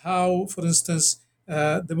how, for instance,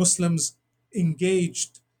 the Muslims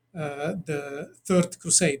engaged the Third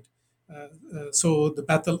Crusade. So the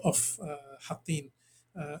Battle of Hattin.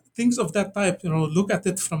 Things of that type, look at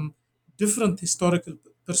it from different historical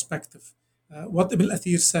perspective. What Ibn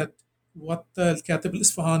Athir said, what Al-Katib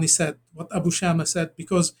al-Isfahani said, what Abu Shama said,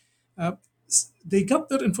 because uh, they got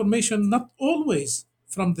their information not always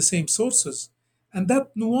from the same sources. And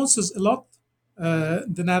that nuances a lot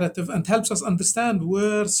the narrative and helps us understand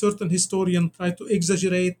where certain historians try to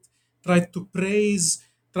exaggerate, try to praise,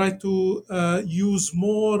 try to use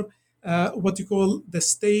more what you call the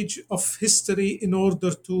stage of history in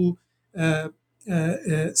order to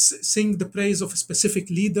sing the praise of a specific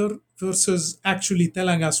leader versus actually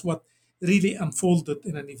telling us what really unfolded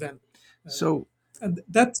in an event. So, And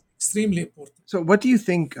that's extremely important. so what do you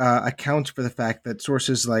think accounts for the fact that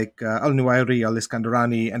sources like Al-Nuwairi,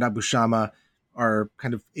 Al-Iskandarani, and Abu Shama are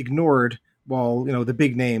kind of ignored, while the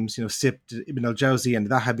big names, Sibt, Ibn al-Jawzi, and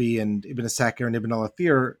Dhahabi, and Ibn Asakir, and Ibn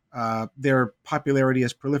al-Athir, their popularity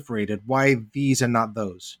has proliferated? Why these and not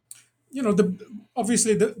those?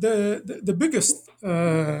 Obviously the biggest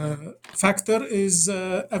factor is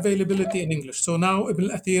availability in English. So now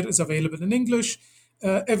Ibn al-Athir is available in English.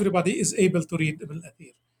 Everybody is able to read Ibn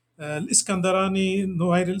al-Athir. Al-Iskandarani,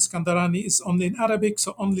 Nuwair al-Iskandarani is only in Arabic,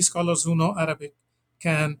 so only scholars who know Arabic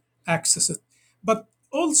can access it. But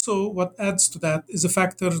also what adds to that is a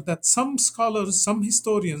factor that some scholars, some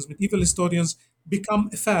historians, medieval historians, become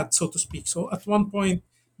a fad, so to speak. So at one point,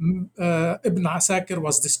 Ibn Asakir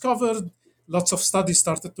was discovered. Lots of studies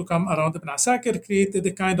started to come around Ibn Asakir, created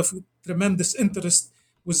a kind of tremendous interest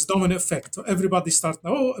with domino effect. So everybody started,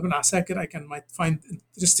 Ibn Asakir, might find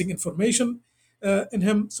interesting information in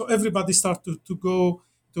him. So everybody started to go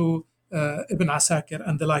to Ibn Asakir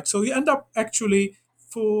and the like. So you end up actually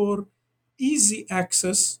for easy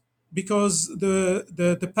access, because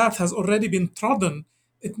the path has already been trodden,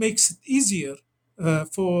 it makes it easier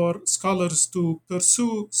for scholars to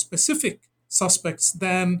pursue specific suspects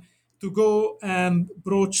than to go and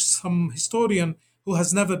broach some historian who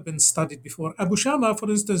has never been studied before. Abu Shama, for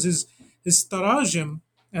instance, his Tarajim,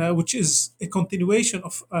 which is a continuation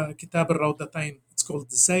of Kitab al-Rawdatain, it's called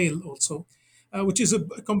Zayl also, which is a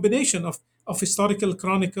combination of of historical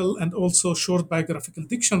chronicle and also short biographical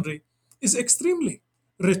dictionary is extremely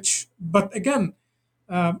rich. But again,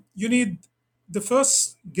 you need the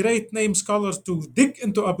first great name scholar to dig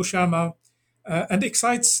into Abu Shama and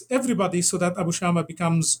excites everybody so that Abu Shama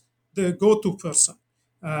becomes the go-to person.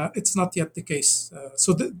 It's not yet the case.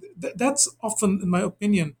 So that's often, in my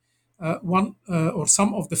opinion, one or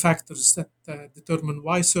some of the factors that determine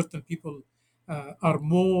why certain people are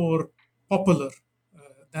more popular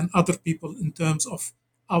than other people in terms of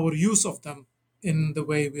our use of them in the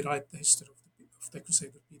way we write the history of the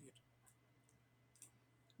Crusader period.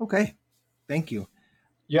 Okay, thank you.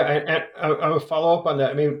 Yeah, and I would follow up on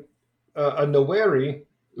that. I mean, a Naweri,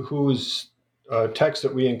 whose text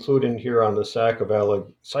that we include in here on the sack of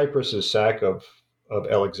Cyprus's sack of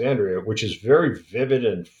Alexandria, which is very vivid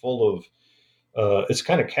and full of, it's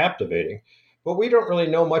kind of captivating. But we don't really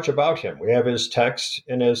know much about him. We have his text,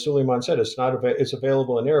 and as Suleiman said, it's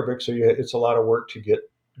available in Arabic, so it's a lot of work to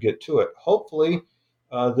get to it. Hopefully,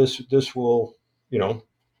 this will, you know,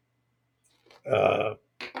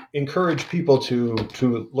 encourage people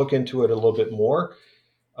to look into it a little bit more.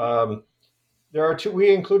 There are two.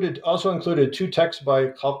 We also included two texts by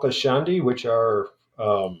Kalkashandi, which are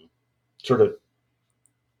sort of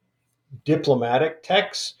diplomatic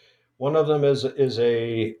texts. One of them is it's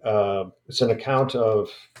an account of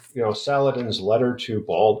Saladin's letter to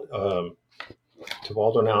Baldur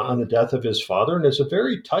now on the death of his father, and it's a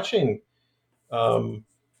very touching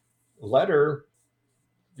letter,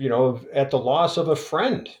 at the loss of a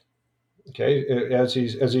friend. Okay, as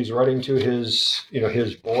he's writing to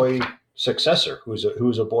his boy successor, who's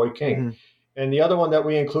a boy king. Mm-hmm. And the other one that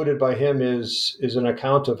we included by him is an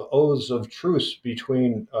account of oaths of truce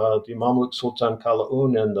between the Mamluk Sultan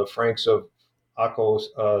Kalaun and the Franks of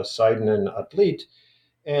Akko, Sidon, and Atlit,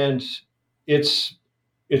 and it's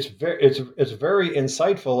very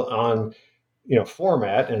insightful on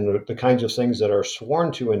format and the kinds of things that are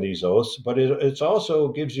sworn to in these oaths. But it also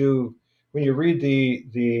gives you, when you read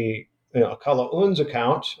the Kalaun's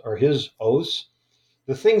account or his oaths,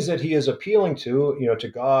 the things that he is appealing to, to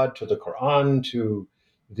God, to the Quran, to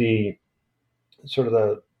the sort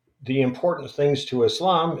of the important things to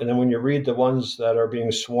Islam. And then when you read the ones that are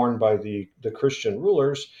being sworn by the Christian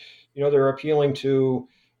rulers, they're appealing to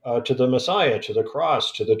the Messiah, to the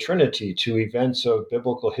cross, to the Trinity, to events of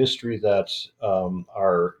biblical history that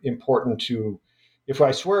are important to, if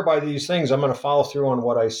I swear by these things, I'm going to follow through on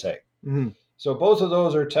what I say. Mm-hmm. So both of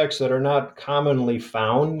those are texts that are not commonly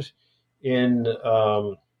found in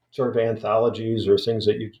sort of anthologies or things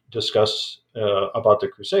that you discuss about the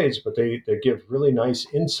Crusades, but they give really nice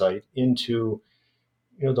insight into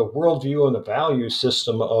the worldview and the value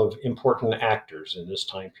system of important actors in this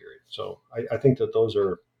time period. So I think that those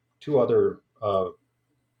are two other, I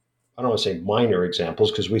don't want to say minor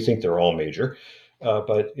examples because we think they're all major,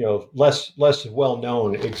 but less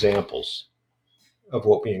well-known examples of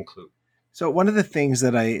what we include. So one of the things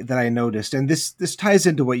that I noticed, and this ties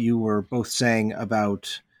into what you were both saying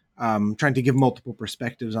about trying to give multiple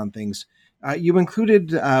perspectives on things. You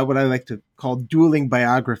included what I like to call dueling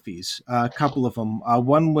biographies, a couple of them.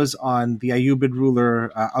 One was on the Ayyubid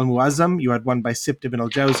ruler Al-Muazzam. You had one by Sibt ibn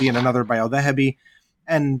al-Jawzi and another by al-Dhahabi,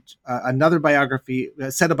 and another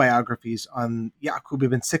set of biographies on Ya'qub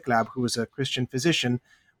ibn Siklab, who was a Christian physician,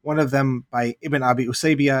 one of them by Ibn Abi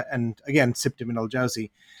Usaybiyah, and again, Sibt ibn al-Jawzi.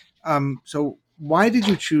 So why did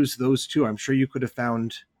you choose those two? I'm sure you could have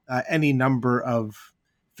found any number of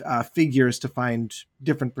figures to find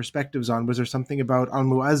different perspectives on. Was there something about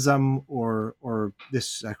Al-Muazzam or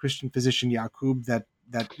this Christian physician Ya'qub that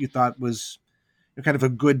you thought was kind of a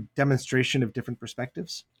good demonstration of different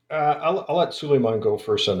perspectives? I'll let Suleiman go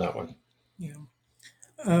first on that one. Yeah.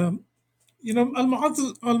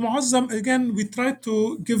 Al-Muazzam, again, we try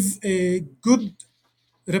to give a good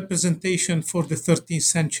representation for the 13th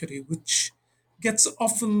century, which gets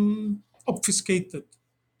often obfuscated,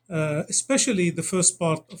 especially the first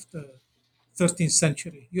part of the 13th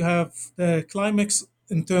century. You have the climax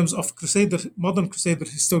in terms of modern Crusader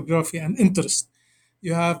historiography and interest.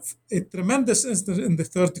 You have a tremendous incident in the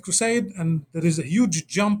Third Crusade, and there is a huge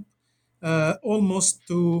jump almost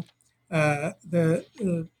to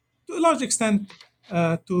to a large extent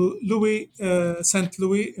to Saint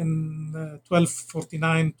Louis in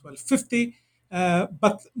 1249, 1250,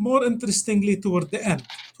 but more interestingly toward the end,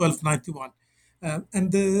 1291.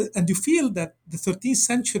 And you feel that the 13th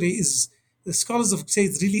century the scholars of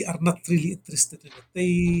Crusades really are not really interested in it.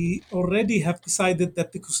 They already have decided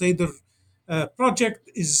that the Crusader project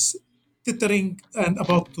is tittering and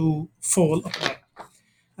about to fall apart.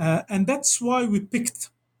 And that's why we picked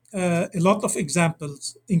a lot of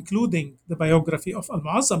examples, including the biography of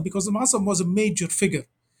Al-Mu'azzam, because Al-Mu'azzam was a major figure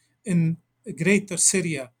in greater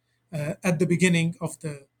Syria at the beginning of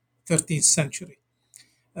the 13th century.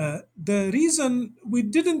 The reason we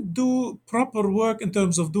didn't do proper work in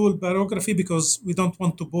terms of dual biography because we don't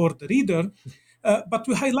want to bore the reader, but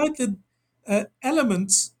we highlighted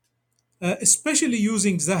elements, especially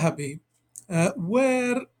using Zahabi,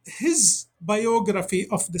 where his biography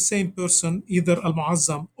of the same person, either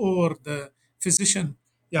Al-Mu'azzam or the physician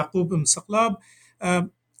Yaqub ibn Saqlab,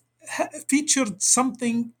 featured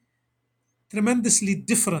something tremendously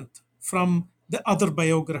different from the other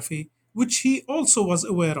biography, which he also was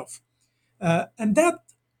aware of. And that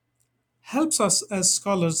helps us as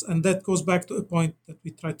scholars, and that goes back to a point that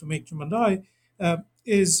we try to make, Jim and I,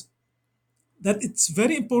 is that it's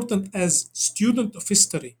very important as student of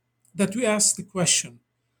history that we ask the question,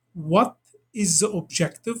 what is the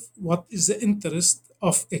objective, what is the interest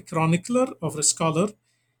of a chronicler, of a scholar,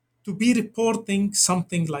 to be reporting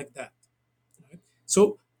something like that? Right?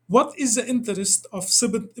 So what is the interest of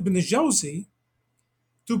Sibt ibn Jawzi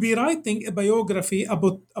to be writing a biography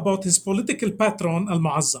about his political patron,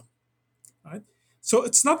 Al-Mu'azzam? Right? So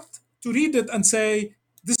it's not to read it and say,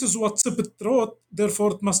 this is what Sibt wrote,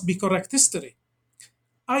 therefore it must be correct history.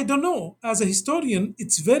 I don't know. As a historian,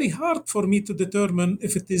 it's very hard for me to determine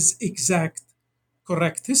if it is exact,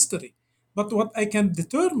 correct history. But what I can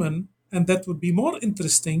determine, and that would be more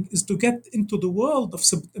interesting, is to get into the world of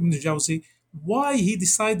Sibt ibn Jawzi, why he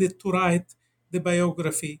decided to write the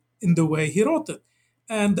biography in the way he wrote it.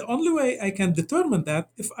 And the only way I can determine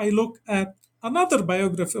that if I look at another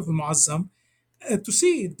biography of Al-Mu'azzam to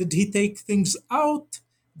see, did he take things out?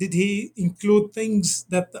 Did he include things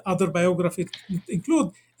that the other biography didn't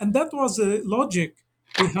include? And that was a logic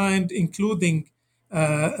behind including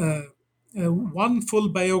one full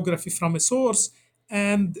biography from a source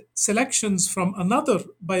and selections from another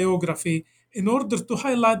biography in order to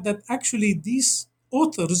highlight that actually these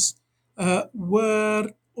authors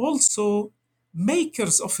were also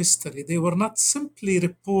makers of history. They were not simply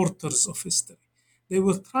reporters of history. They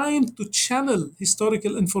were trying to channel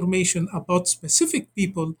historical information about specific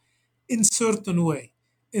people in certain way.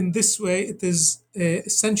 In this way, it is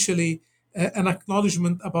essentially an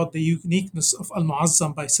acknowledgement about the uniqueness of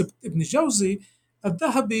Al-Mu'azzam by Sibt ibn Jawzi.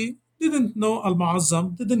 Al-Dhahabi didn't know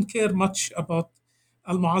Al-Mu'azzam, didn't care much about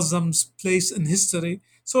Al-Mu'azzam's place in history.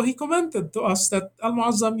 So he commented to us that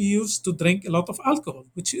Al-Mu'azzam used to drink a lot of alcohol,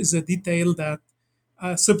 which is a detail that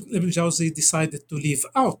Sibt ibn Jawzi decided to leave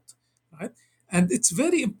out. Right? And it's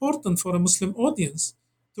very important for a Muslim audience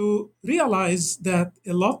to realize that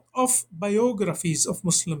a lot of biographies of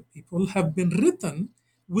Muslim people have been written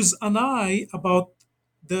with an eye about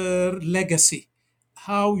their legacy,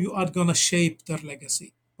 how you are going to shape their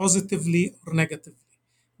legacy, positively or negatively,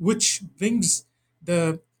 which brings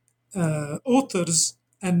the authors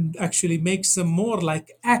and actually makes them more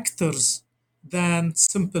like actors than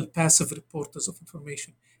simple passive reporters of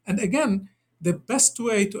information. And again, the best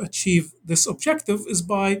way to achieve this objective is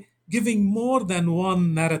by giving more than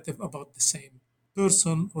one narrative about the same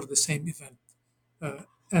person or the same event,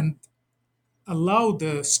 and allow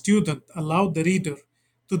the student, allow the reader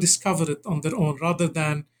to discover it on their own rather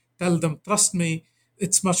than tell them, trust me,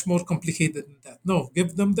 it's much more complicated than that. No,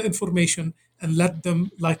 give them the information and let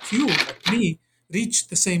them, like you, like me, reach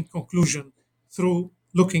the same conclusion through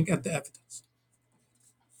looking at the evidence.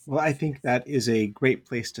 Well, I think that is a great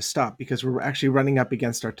place to stop because we're actually running up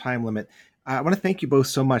against our time limit. I want to thank you both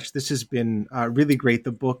so much. This has been really great.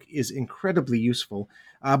 The book is incredibly useful.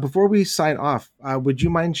 Before we sign off, would you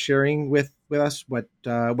mind sharing with us what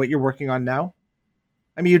you're working on now?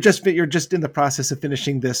 I mean, you're just in the process of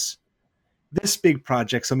finishing this big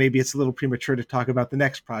project, so maybe it's a little premature to talk about the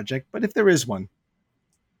next project. But if there is one,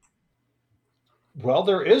 well,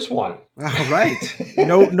 there is one. All right.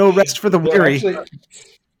 No rest for the weary.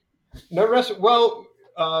 No rest. Well,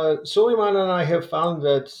 Suleiman and I have found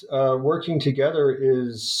that working together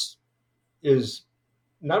is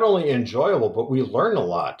not only enjoyable, but we learn a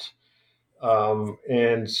lot.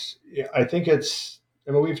 And I think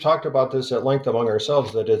we've talked about this at length among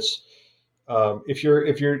ourselves, that it's, if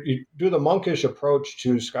you do the monkish approach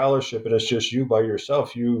to scholarship and it's just you by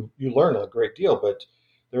yourself, you learn a great deal. But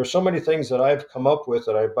there are so many things that I've come up with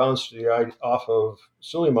that I bounced off of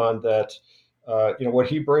Suleiman that, what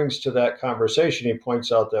he brings to that conversation, he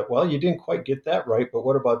points out that, well, you didn't quite get that right, but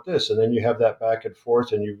what about this? And then you have that back and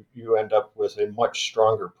forth and you end up with a much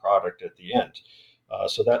stronger product at the end.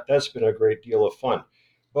 So that's been a great deal of fun.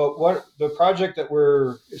 But what the project that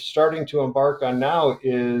we're starting to embark on now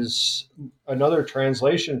is another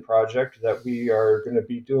translation project that we are going to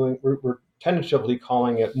be doing. We're tentatively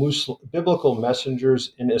calling it Biblical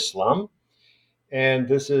Messengers in Islam. And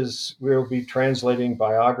we'll be translating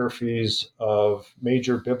biographies of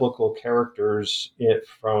major biblical characters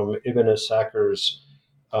from Ibn Asakir's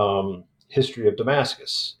History of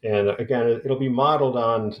Damascus. And again, it'll be modeled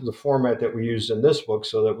on the format that we used in this book,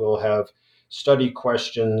 so that we'll have study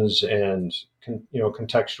questions and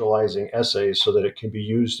contextualizing essays, so that it can be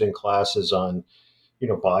used in classes on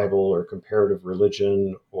Bible or comparative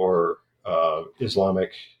religion or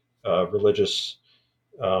Islamic religious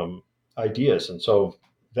ideas. And so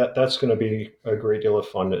that's going to be a great deal of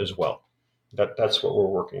fun as well. That's what we're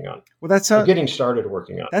working on. Well, we're getting started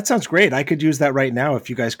working on. That sounds great. I could use that right now. If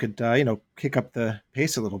you guys could, kick up the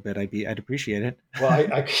pace a little bit, I'd appreciate it. Well,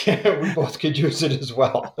 I can't. We both could use it as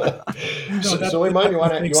well. So, Iman, you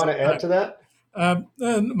want to add to that?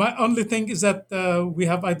 My only thing is that we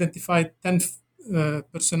have identified 10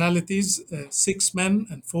 personalities, 6 men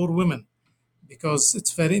and 4 women, because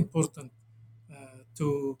it's very important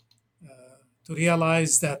to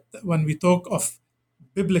realize that when we talk of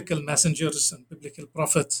biblical messengers and biblical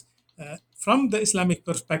prophets, from the Islamic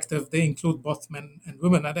perspective, they include both men and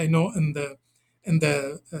women. And I know in the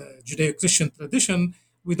Judeo-Christian tradition,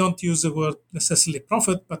 we don't use the word necessarily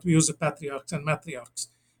prophet, but we use the patriarchs and matriarchs.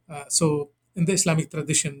 So in the Islamic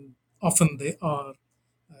tradition, often they are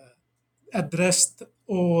addressed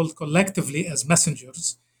all collectively as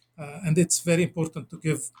messengers, and it's very important to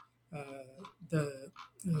give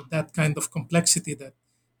that kind of complexity that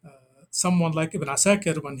someone like Ibn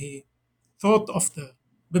Asakir, when he thought of the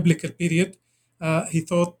biblical period, he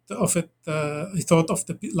thought of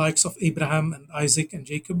the likes of Abraham and Isaac and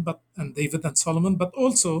Jacob, and David and Solomon, but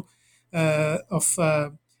also of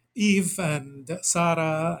Eve and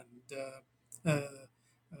Sarah and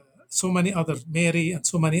so many other, Mary and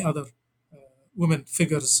so many other women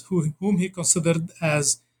figures whom he considered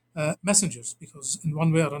as messengers, because in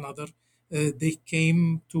one way or another they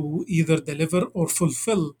came to either deliver or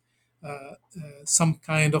fulfill some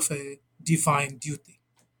kind of a divine duty,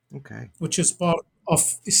 which is part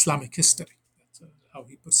of Islamic history. That's how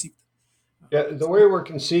he perceived it. Yeah, the way we're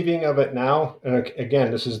conceiving of it now, and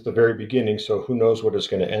again, this is the very beginning, so who knows what it's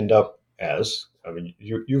going to end up as. I mean,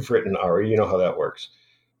 you've written Ari, you know how that works.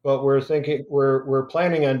 But we're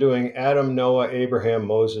planning on doing Adam, Noah, Abraham,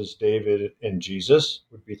 Moses, David, and Jesus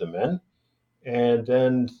would be the men. And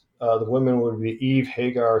then the women would be Eve,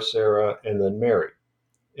 Hagar, Sarah, and then Mary.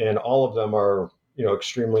 And all of them are,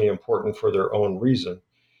 extremely important for their own reason.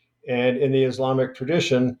 And in the Islamic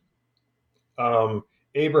tradition,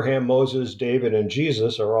 Abraham, Moses, David, and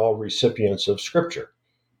Jesus are all recipients of Scripture.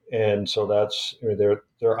 And so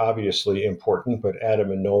they're obviously important, but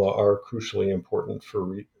Adam and Noah are crucially important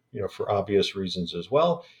for obvious reasons as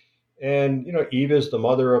well. And Eve is the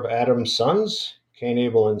mother of Adam's sons, Cain,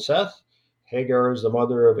 Abel, and Seth. Hagar is the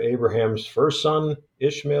mother of Abraham's first son,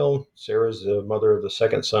 Ishmael. Sarah is the mother of the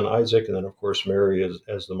second son, Isaac, and then of course Mary is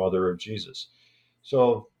as the mother of Jesus.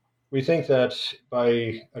 So we think that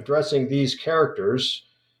by addressing these characters,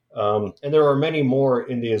 and there are many more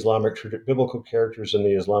in the Islamic biblical characters in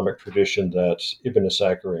the Islamic tradition that Ibn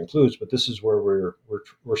Asakir includes, but this is where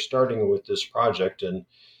we're starting with this project, and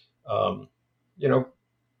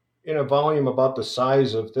in a volume about the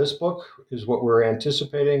size of this book is what we're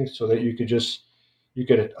anticipating, so that you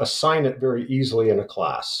could assign it very easily in a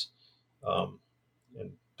class,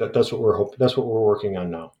 and that's what we're working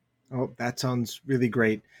on now. Oh, that sounds really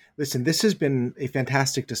great. Listen, this has been a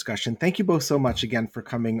fantastic discussion. Thank you both so much again for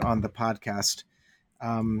coming on the podcast.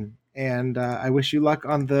 And I wish you luck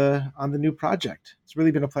on the new project. It's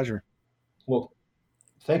really been a pleasure. Well,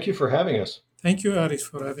 thank you for having us. Thank you, Aris,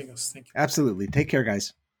 for having us. Thank you. Absolutely. Take care,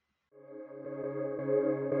 guys.